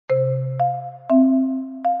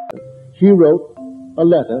she wrote a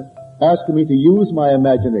letter asking me to use my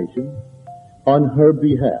imagination on her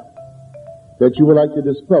behalf, that she would like to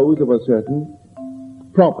dispose of a certain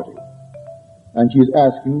property, and she's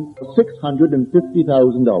asking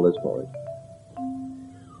 $650,000 for it.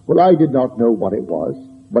 Well, I did not know what it was,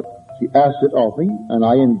 but she asked it of me, and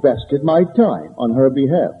I invested my time on her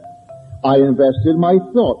behalf. I invested my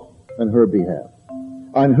thought on her behalf,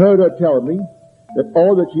 and heard her tell me that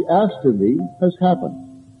all that she asked of me has happened.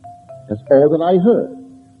 That's all that I heard.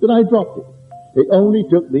 Then I dropped it. It only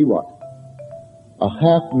took me, what? A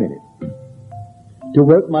half minute to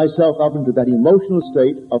work myself up into that emotional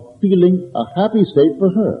state of feeling a happy state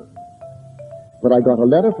for her. But I got a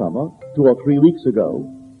letter from her 2 or 3 weeks ago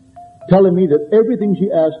telling me that everything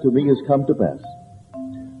she asked of me has come to pass.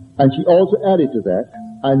 And she also added to that,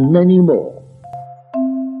 and many more.